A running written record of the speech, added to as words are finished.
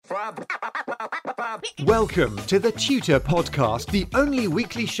Welcome to the Tutor Podcast, the only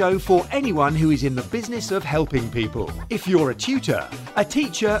weekly show for anyone who is in the business of helping people. If you're a tutor, a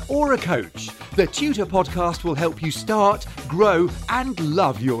teacher, or a coach, the Tutor Podcast will help you start, grow, and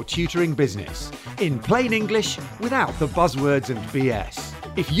love your tutoring business. In plain English, without the buzzwords and BS.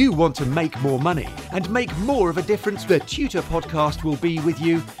 If you want to make more money and make more of a difference, the Tutor Podcast will be with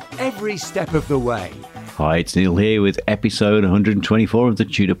you every step of the way. Hi, it's Neil here with episode 124 of the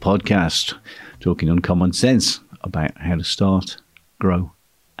Tutor Podcast, talking uncommon sense about how to start, grow,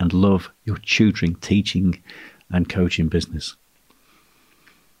 and love your tutoring, teaching, and coaching business.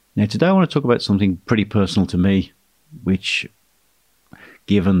 Now, today I want to talk about something pretty personal to me, which,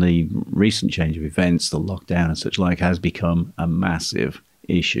 given the recent change of events, the lockdown and such like, has become a massive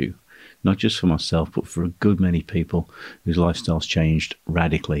issue, not just for myself, but for a good many people whose lifestyles changed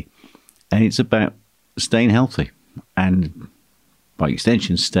radically. And it's about staying healthy and, by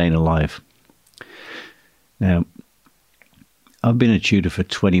extension, staying alive. Now, I've been a tutor for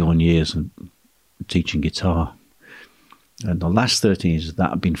 21 years and teaching guitar. And the last 13 years of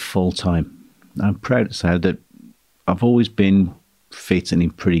that have been full-time. I'm proud to say that I've always been fit and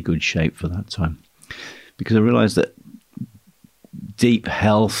in pretty good shape for that time, because I realised that deep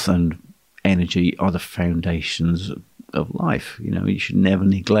health and energy are the foundations of life. You know, you should never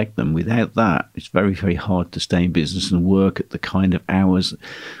neglect them. Without that, it's very, very hard to stay in business and work at the kind of hours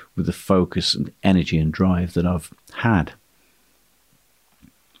with the focus and energy and drive that I've had.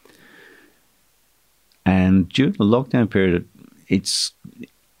 And during the lockdown period, it's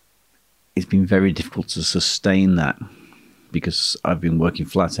been very difficult to sustain that, because I've been working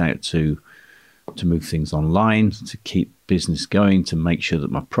flat out to move things online, to keep business going, to make sure that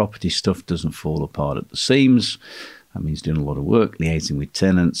my property stuff doesn't fall apart at the seams. That means doing a lot of work, liaising with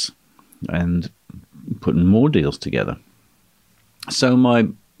tenants, and putting more deals together. So my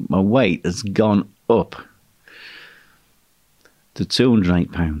weight has gone up to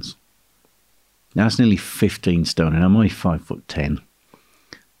 208 pounds. Now that's nearly 15 stone, and I'm only 5'10".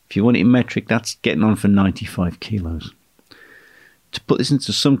 If you want it in metric, that's getting on for 95 kilos. To put this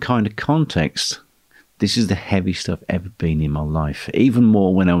into some kind of context, this is the heaviest I've ever been in my life. Even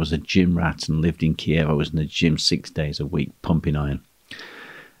more when I was a gym rat and lived in Kiev. I was in the gym 6 days a week, pumping iron.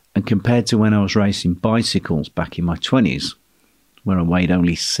 And compared to when I was racing bicycles back in my 20s, where I weighed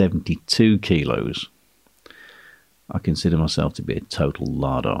only 72 kilos, I consider myself to be a total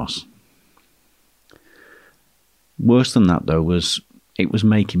lard arse. Worse than that, though, it was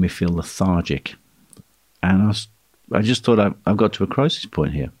making me feel lethargic. And I just thought I've got to a crisis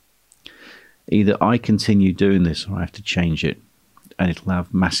point here. Either I continue doing this or I have to change it, and it'll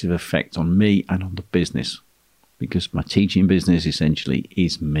have massive effect on me and on the business, because my teaching business essentially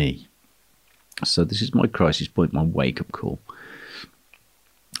is me. So this is my crisis point, my wake-up call.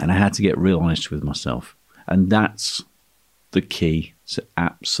 And I had to get real honest with myself. And that's the key to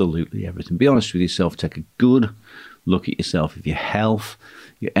absolutely everything. Be honest with yourself. Take a good look at yourself. If your health,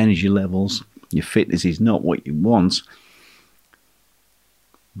 your energy levels, your fitness is not what you want,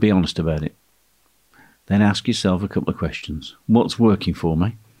 be honest about it. Then ask yourself a couple of questions. What's working for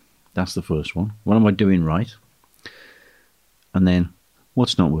me? That's the first one. What am I doing right? And then,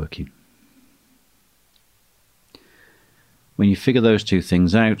 what's not working? When you figure those two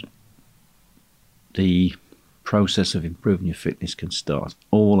things out, the process of improving your fitness can start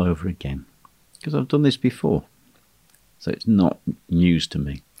all over again. Because I've done this before. So it's not news to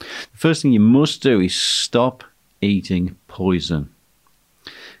me. The first thing you must do is stop eating poison.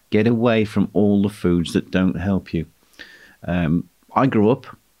 Get away from all the foods that don't help you. I grew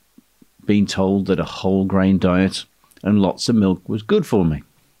up being told that a whole grain diet and lots of milk was good for me.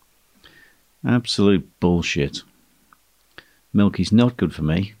 Absolute bullshit. Milk is not good for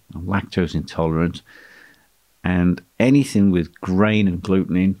me. I'm lactose intolerant. And anything with grain and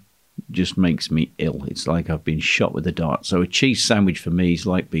gluten in just makes me ill. It's like I've been shot with a dart. So a cheese sandwich for me is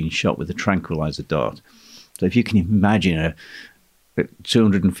like being shot with a tranquilizer dart. So if you can imagine a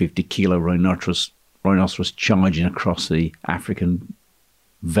 250 kilo rhinoceros charging across the African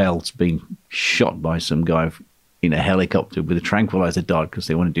veldt, being shot by some guy in a helicopter with a tranquilizer dart because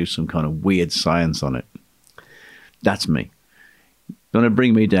they want to do some kind of weird science on it. That's me. You want to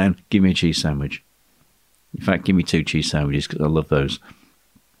bring me down? Give me a cheese sandwich. In fact, give me 2 cheese sandwiches, because I love those.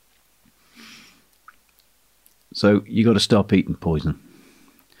 So you got to stop eating poison.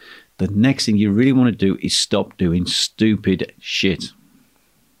 The next thing you really want to do is stop doing stupid shit.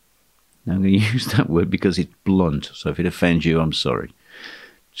 Now, I'm going to use that word because it's blunt, so if it offends you, I'm sorry.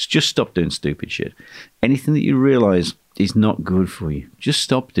 Just stop doing stupid shit. Anything that you realize is not good for you, just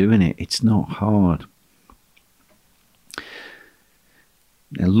stop doing it. It's not hard.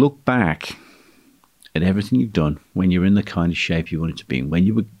 Now look back at everything you've done when you're in the kind of shape you wanted to be in, when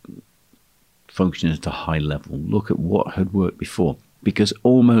you were functioning at a high level. Look at what had worked before, because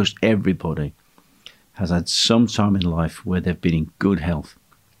almost everybody has had some time in life where they've been in good health.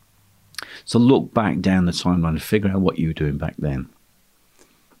 So look back down the timeline and figure out what you were doing back then.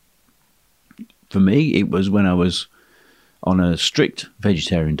 For me, it was when I was on a strict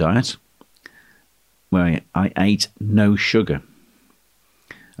vegetarian diet where I ate no sugar.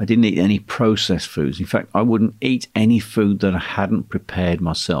 I didn't eat any processed foods. In fact, I wouldn't eat any food that I hadn't prepared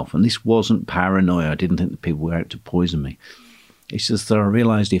myself. And this wasn't paranoia. I didn't think that people were out to poison me. It's just that I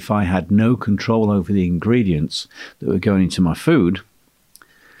realized if I had no control over the ingredients that were going into my food,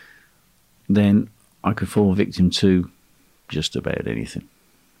 then I could fall victim to just about anything.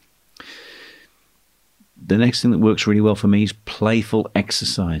 The next thing that works really well for me is playful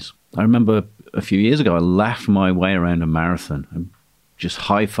exercise. I remember a few years ago, I laughed my way around a marathon, just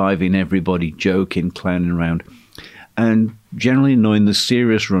high-fiving everybody, joking, clowning around, and generally annoying the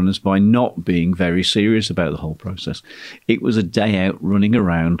serious runners by not being very serious about the whole process. It was a day out running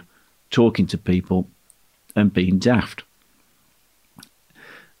around, talking to people, and being daft.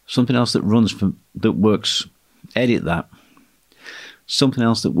 Something else that works, edit that. Something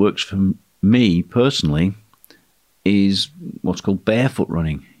else that works for me personally is what's called barefoot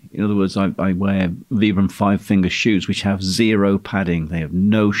running. In other words, I wear Vibram 5-finger shoes, which have zero padding. They have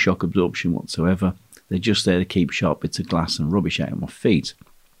no shock absorption whatsoever. They're just there to keep sharp bits of glass and rubbish out of my feet.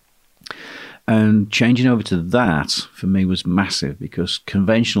 And changing over to that, for me, was massive, because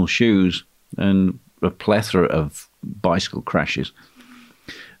conventional shoes and a plethora of bicycle crashes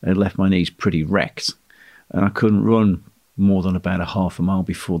had left my knees pretty wrecked. And I couldn't run more than about a half a mile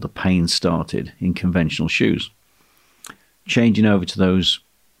before the pain started in conventional shoes. Changing over to those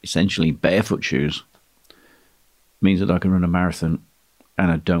essentially barefoot shoes means that I can run a marathon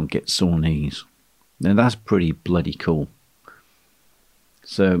and I don't get sore knees. Now that's pretty bloody cool.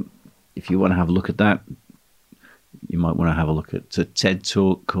 So if you want to have a look at that, you might want to have a look at a TED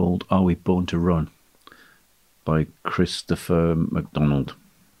talk called Are We Born to Run by Christopher McDonald.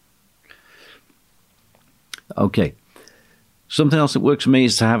 Okay. Something else that works for me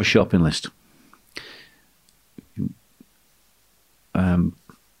is to have a shopping list.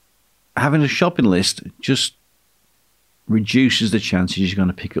 Having a shopping list just reduces the chances you're going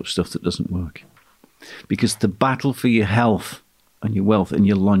to pick up stuff that doesn't work. Because the battle for your health and your wealth and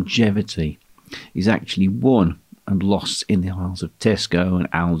your longevity is actually won and lost in the aisles of Tesco and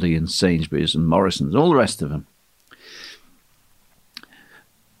Aldi and Sainsbury's and Morrison's, all the rest of them.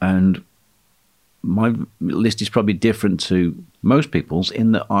 And my list is probably different to most people's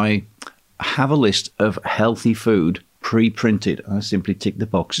in that I have a list of healthy food pre-printed. I simply tick the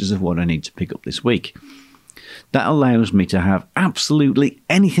boxes of what I need to pick up this week. That allows me to have absolutely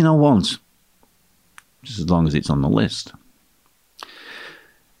anything I want, just as long as it's on the list.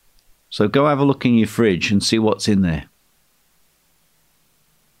 So go have a look in your fridge and see what's in there.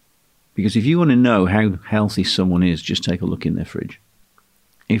 Because if you want to know how healthy someone is, just take a look in their fridge.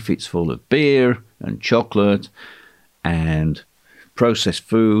 If it's full of beer and chocolate and processed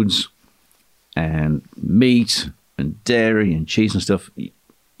foods and meat and dairy and cheese and stuff,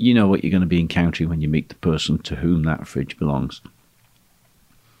 you know what you're going to be encountering when you meet the person to whom that fridge belongs.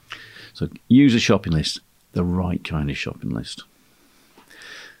 So use a shopping list, the right kind of shopping list.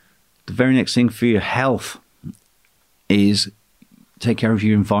 The very next thing for your health is take care of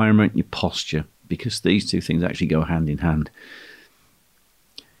your environment, your posture, because these two things actually go hand in hand.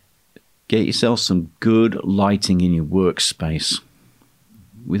 Get yourself some good lighting in your workspace.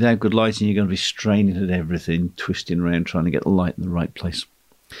 Without good lighting, you're going to be straining at everything, twisting around, trying to get the light in the right place.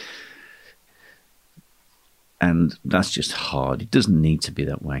 And that's just hard. It doesn't need to be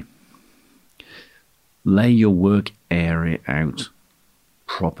that way. Lay your work area out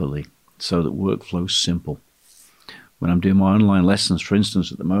properly so that work flows simple. When I'm doing my online lessons, for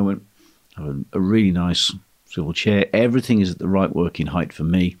instance, at the moment, I have a really nice swivel chair. Everything is at the right working height for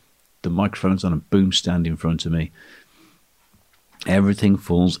me. The microphone's on a boom stand in front of me. Everything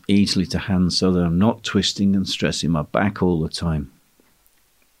falls easily to hand so that I'm not twisting and stressing my back all the time.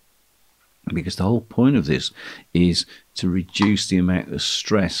 Because the whole point of this is to reduce the amount of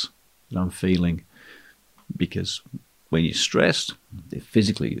stress that I'm feeling. Because when you're stressed,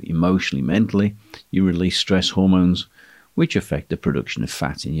 physically, emotionally, mentally, you release stress hormones which affect the production of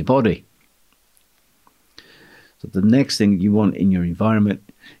fat in your body. So the next thing you want in your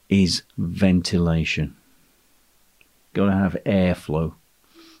environment is ventilation. Got to have airflow.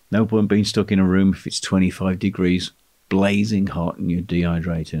 No point being stuck in a room if it's 25 degrees, blazing hot and you're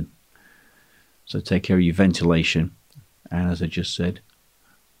dehydrating. So take care of your ventilation. And as I just said,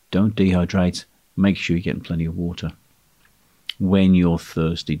 Don't dehydrate. Make sure you're getting plenty of water. When you're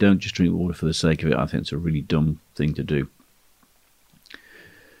thirsty, don't just drink water for the sake of it. I think it's a really dumb thing to do.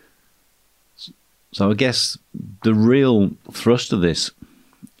 So I guess the real thrust of this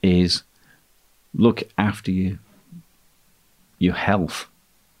is look after your health.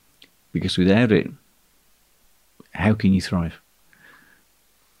 Because without it, how can you thrive?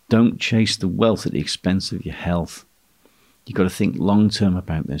 Don't chase the wealth at the expense of your health. You've got to think long term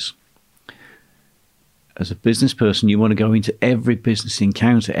about this. As a business person, you want to go into every business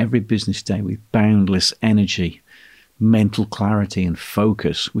encounter, every business day with boundless energy, mental clarity and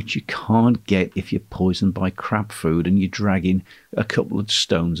focus, which you can't get if you're poisoned by crap food and you're dragging a couple of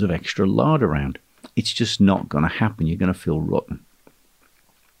stones of extra lard around. It's just not going to happen. You're going to feel rotten.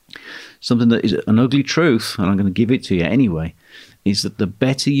 Something that is an ugly truth, and I'm going to give it to you anyway, is that the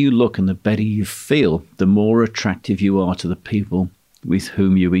better you look and the better you feel, the more attractive you are to the people with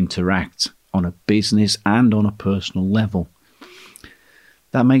whom you interact on a business and on a personal level.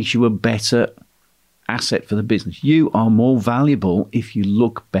 That makes you a better asset for the business. You are more valuable if you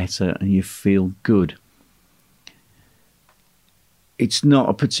look better and you feel good. It's not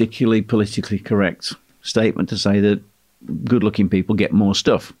a particularly politically correct statement to say that good-looking people get more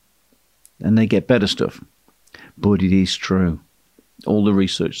stuff and they get better stuff. But it is true. All the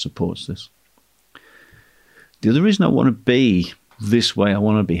research supports this. The other reason I want to be this way, I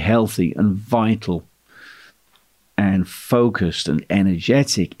want to be healthy and vital and focused and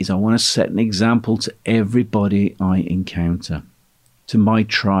energetic, is I want to set an example to everybody I encounter, to my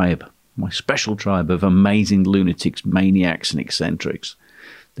tribe, my special tribe of amazing lunatics, maniacs and eccentrics.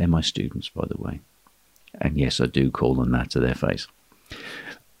 They're my students, by the way. And yes, I do call them that to their face.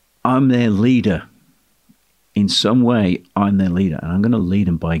 I'm their leader. In some way, I'm their leader, and I'm going to lead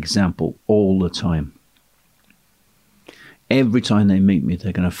them by example all the time. Every time they meet me,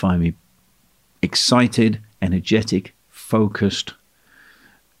 they're going to find me excited, energetic, focused,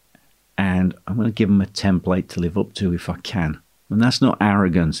 and I'm going to give them a template to live up to if I can. And that's not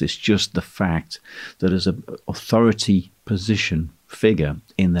arrogance, it's just the fact that as an authority position figure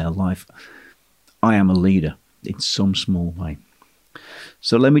in their life, I am a leader in some small way.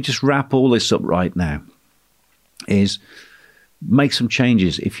 So let me just wrap all this up right now, is make some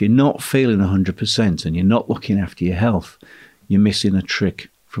changes. If you're not feeling 100% and you're not looking after your health, you're missing a trick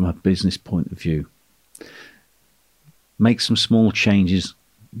from a business point of view. Make some small changes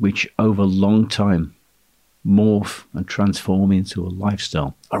which over a long time morph and transform into a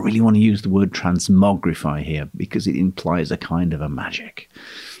lifestyle. I really want to use the word transmogrify here because it implies a kind of a magic.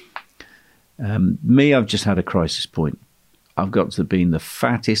 I've just had a crisis point. I've got to being the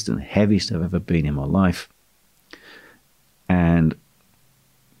fattest and heaviest I've ever been in my life. And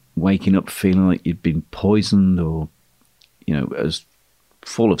waking up feeling like you'd been poisoned, or, as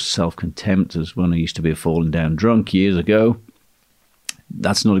full of self-contempt as when I used to be a fallen down drunk years ago.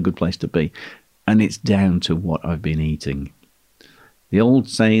 That's not a good place to be. And it's down to what I've been eating. The old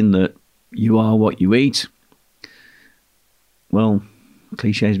saying that you are what you eat, well,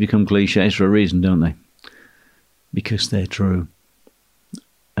 cliches become cliches for a reason, don't they? Because they're true.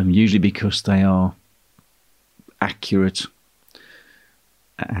 And usually because they are accurate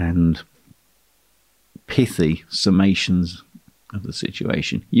and pithy summations of the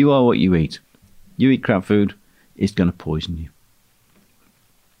situation. You are what you eat. You eat crap food, it's going to poison you.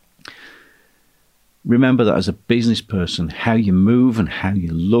 Remember that as a business person, how you move and how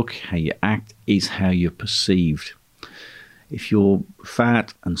you look, how you act, is how you're perceived. If you're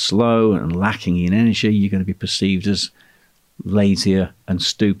fat and slow and lacking in energy, you're going to be perceived as lazier and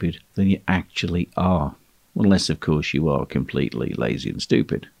stupid than you actually are. Unless, of course, you are completely lazy and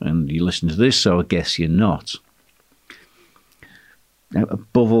stupid. And you listen to this, so I guess you're not. Now,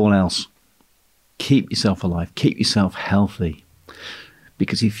 above all else, keep yourself alive. Keep yourself healthy.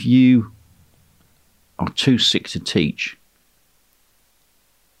 Because if you are too sick to teach,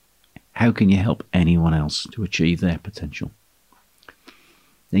 how can you help anyone else to achieve their potential?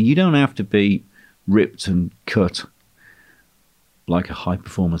 Now, you don't have to be ripped and cut like a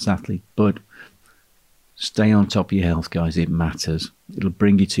high-performance athlete, but stay on top of your health, guys. It matters. It'll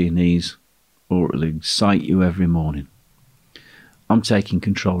bring you to your knees, or it'll excite you every morning. I'm taking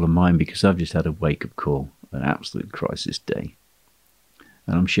control of mine because I've just had a wake-up call, an absolute crisis day.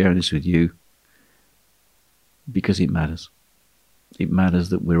 And I'm sharing this with you because it matters. It matters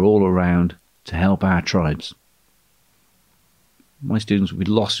that we're all around to help our tribes. My students would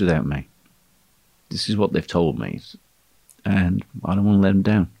be lost without me. This is what they've told me. And I don't want to let them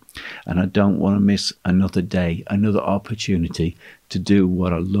down. And I don't want to miss another day, another opportunity to do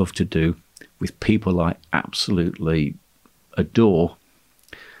what I love to do with people I absolutely adore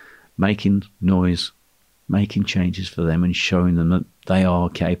making noise, making changes for them and showing them that they are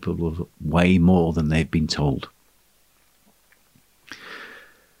capable of way more than they've been told.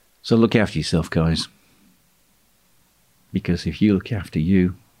 So look after yourself, guys. Because if you look after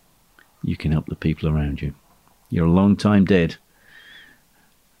you, you can help the people around you. You're a long time dead.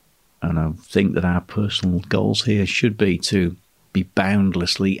 And I think that our personal goals here should be to be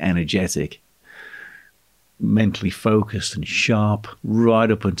boundlessly energetic, mentally focused and sharp, right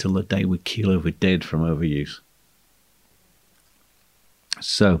up until the day we keel over dead from overuse.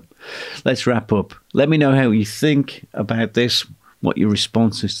 So, let's wrap up. Let me know how you think about this, what your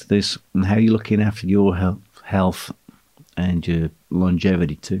response is to this, and how you're looking after your health and your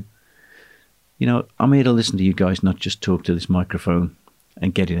longevity too. You know, I'm here to listen to you guys, not just talk to this microphone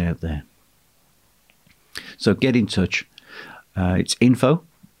and get it out there. So get in touch. It's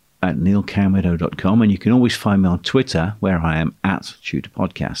info@neilcowmeadow.com, and you can always find me on Twitter, where I am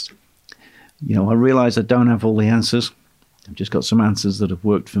 @TutorPodcast. You know, I realise I don't have all the answers. I've just got some answers that have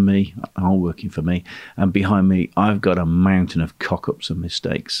worked for me, are working for me, and behind me I've got a mountain of cock-ups and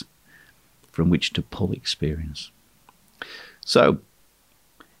mistakes from which to pull experience. So,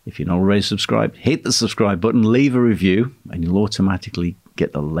 if you're not already subscribed, hit the subscribe button, leave a review, and you'll automatically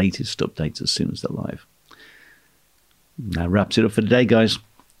get the latest updates as soon as they're live. That wraps it up for today, guys.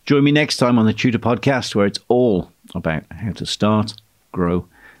 Join me next time on the Tutor Podcast, where it's all about how to start, grow,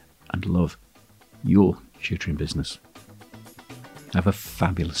 and love your tutoring business. Have a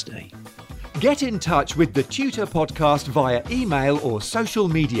fabulous day. Get in touch with the Tutor Podcast via email or social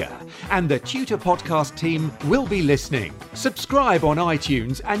media, and the Tutor Podcast team will be listening. Subscribe on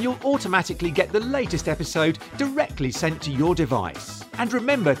iTunes and you'll automatically get the latest episode directly sent to your device. And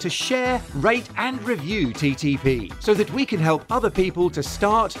remember to share, rate and review TTP so that we can help other people to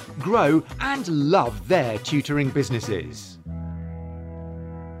start, grow and love their tutoring businesses.